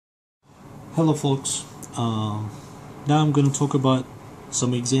Hello folks, now I'm going to talk about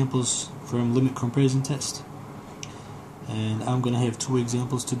some examples from limit comparison test, and I'm going to have two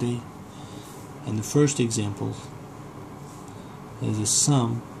examples today. And the first example is a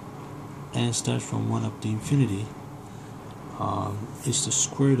sum n starts from 1 up to infinity. It's the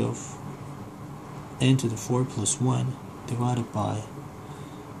square root of n to the 4 plus 1 divided by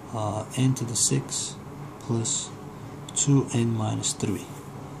n to the 6 plus 2n minus 3.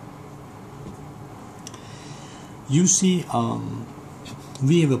 You see,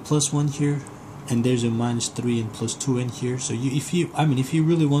 we have a plus 1 here, and there's a minus 3 and plus 2n here. So if you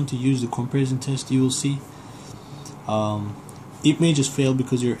really want to use the comparison test, you will see it may just fail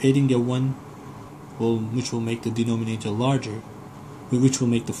because you're adding a 1, which will make the denominator larger, which will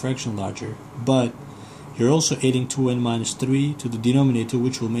make the fraction larger, but you're also adding 2n minus 3 to the denominator,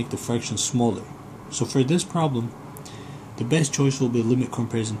 which will make the fraction smaller. So for this problem, the best choice will be limit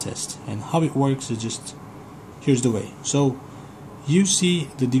comparison test. And how it works is just, here's the way. So you see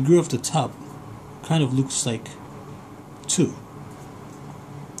the degree of the top kind of looks like 2.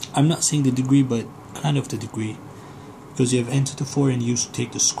 I'm not saying the degree, but kind of the degree, because you have n to the 4 and you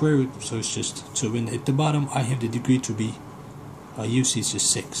take the square root, so it's just 2. And at the bottom I have the degree to be you see it's just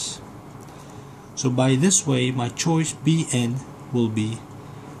 6. So by this way, my choice Bn will be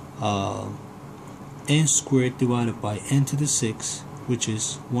n squared divided by n to the 6, which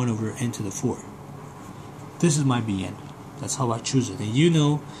is 1 over n to the 4. This is my Bn. That's how I choose it. And you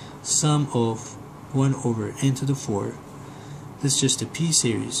know, sum of 1 over n to the 4, this is just a p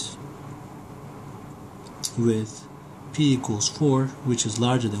series with p equals 4, which is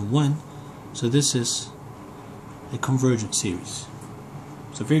larger than 1. So this is a convergent series.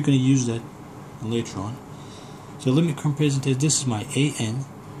 So we're going to use that later on. So limit comparison test, this is my an.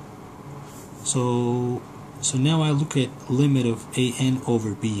 So now I look at limit of an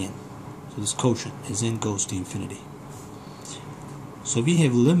over bn. So this quotient as n goes to infinity. So we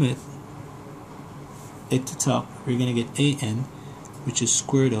have limit at the top, we're going to get an, which is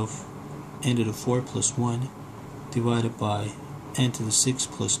square root of n to the 4 plus 1 divided by n to the 6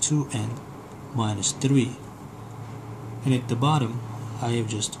 plus 2n minus 3. And at the bottom, I have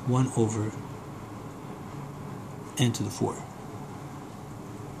just 1 over n to the 4.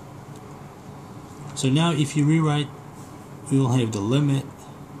 So now if you rewrite, we will have the limit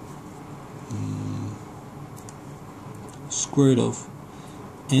square root of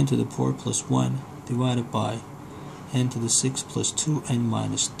n to the 4 plus 1 divided by n to the 6 plus 2n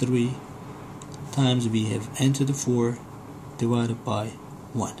minus 3 times we have n to the 4 divided by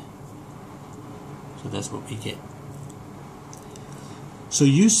 1. So that's what we get. So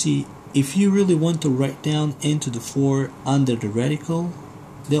you see, if you really want to write down n to the 4 under the radical,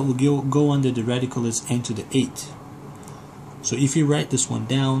 that will go under the radical as n to the 8. So if you write this one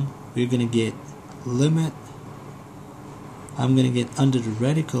down, we're going to get limit, I'm going to get under the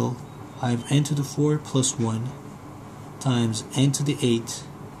radical, I have n to the 4 plus 1 times n to the 8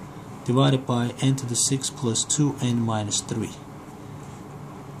 divided by n to the 6 plus 2n minus 3.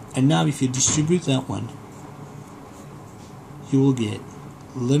 And now if you distribute that one, you will get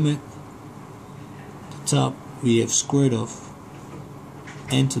limit, the top we have square root of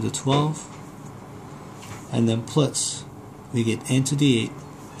n to the 12, and then plus we get n to the 8,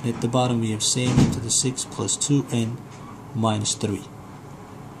 and at the bottom we have same n to the 6 plus 2n minus 3.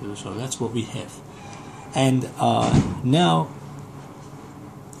 So that's what we have. And now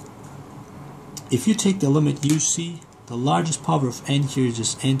if you take the limit, you see the largest power of n here is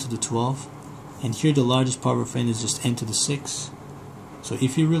just n to the 12, and here the largest power of n is just n to the 6. So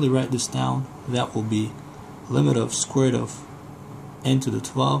if you really write this down, that will be limit of square root of n to the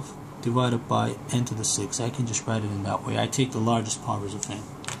 12 divided by n to the 6. I can just write it in that way. I take the largest powers of n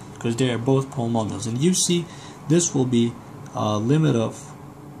because they are both polynomials. And you see this will be limit of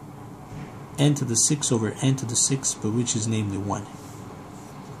n to the 6 over n to the 6, but which is namely 1.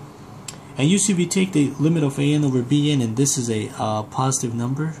 And you see we take the limit of an over bn, and this is a positive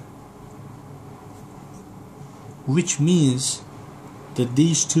number, which means that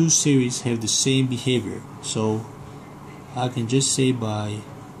these two series have the same behavior. So I can just say by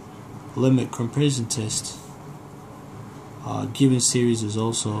limit comparison test, given series is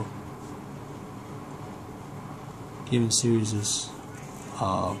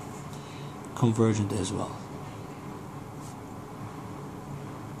convergent as well.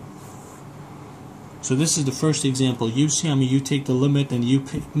 So this is the first example. You see, you take the limit and you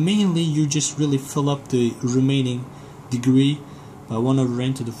mainly you just really fill up the remaining degree by 1 over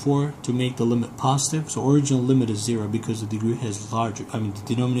n to the 4 to make the limit positive. So original limit is 0 because the degree has larger, the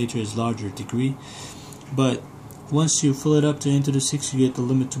denominator has larger degree. But once you fill it up to n to the 6, you get the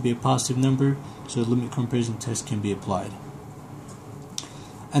limit to be a positive number, so the limit comparison test can be applied.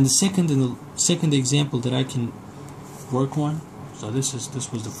 And the second example that I can work on, so this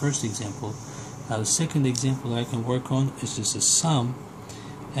was the first example. Now the second example that I can work on is just a sum,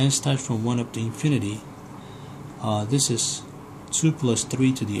 and it starts from 1 up to infinity. This is 2 plus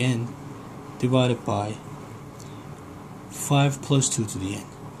 3 to the n divided by 5 plus 2 to the n.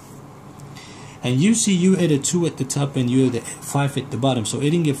 And you see you added 2 at the top and you added 5 at the bottom. So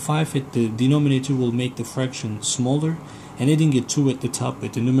adding a 5 at the denominator will make the fraction smaller, and adding a 2 at the top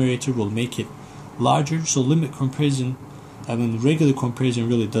at the numerator will make it larger. So limit comparison, regular comparison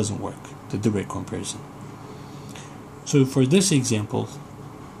really doesn't work, the direct comparison. So for this example,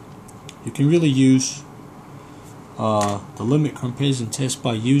 you can really use the limit comparison test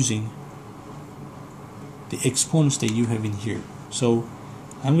by using the exponents that you have in here. So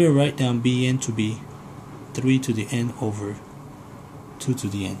I'm going to write down bn to be 3 to the n over 2 to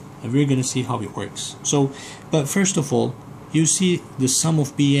the n, and we're going to see how it works. So, but first of all, you see the sum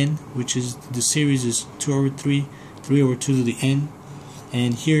of bn, which is the series is 2 over 3, 3 over 2 to the n,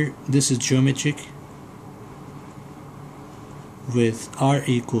 and here this is geometric with r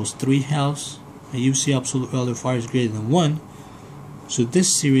equals 3 halves, and you see absolute value of r is greater than 1. So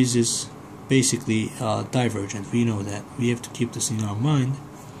this series is basically divergent. We know that. We have to keep this in our mind.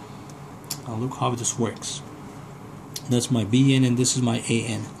 Look how this works. That's my bn and this is my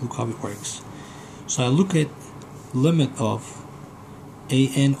an. Look how it works. So I look at limit of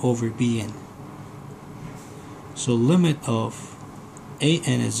an over bn. So limit of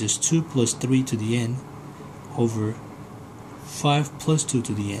an is just 2 plus 3 to the n over 5 plus 2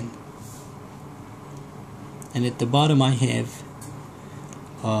 to the n. And at the bottom I have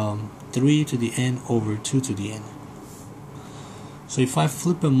 3 to the n over 2 to the n. So if I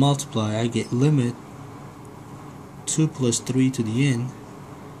flip and multiply, I get limit 2 plus 3 to the n,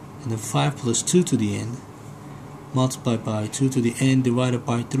 and then 5 plus 2 to the n, multiplied by 2 to the n divided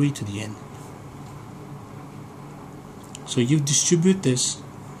by 3 to the n. So you distribute this,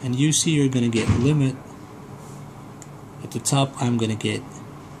 and you see you're going to get limit. At the top, I'm going to get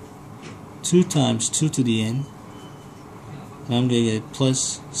 2 times 2 to the n, and I'm going to get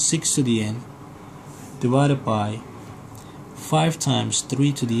plus 6 to the n divided by 5 times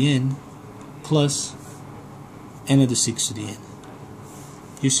 3 to the n plus n to the 6 to the n.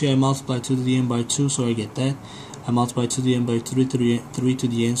 You see I multiply 2 to the n by 2, so I get that. I multiply 2 to the n by 3 to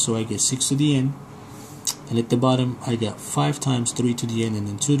the n, so I get 6 to the n. And at the bottom I got 5 times 3 to the n, and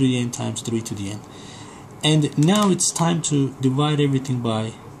then 2 to the n times 3 to the n. And now it's time to divide everything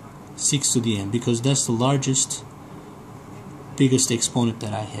by 6 to the n, because that's the biggest exponent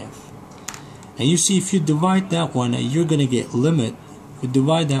that I have. And you see if you divide that one, you're going to get limit. You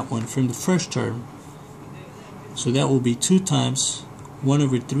divide that one from the first term, so that will be 2 times 1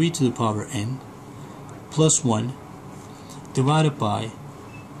 over 3 to the power n plus 1 divided by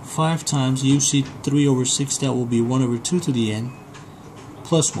 5 times, you see 3 over 6, that will be 1 over 2 to the n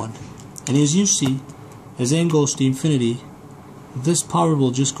plus 1. And as you see, as n goes to infinity, this power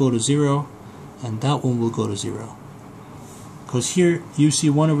will just go to 0, and that one will go to 0. Because here you see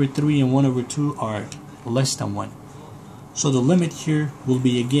 1 over 3 and 1 over 2 are less than 1. So the limit here will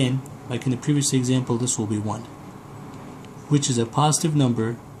be, again, like in the previous example, this will be 1, which is a positive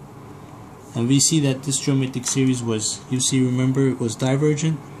number. And we see that this geometric series was, you see, remember, it was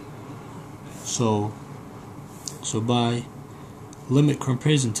divergent. So by limit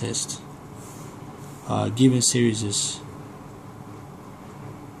comparison test, given series is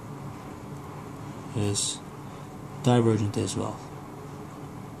divergent as well.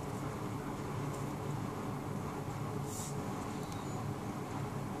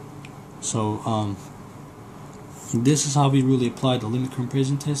 So this is how we really apply the limit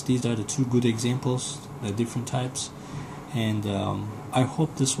comparison test. These are the 2 good examples, the different types, and I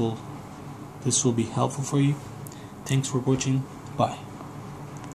hope this will be helpful for you. Thanks for watching. Bye.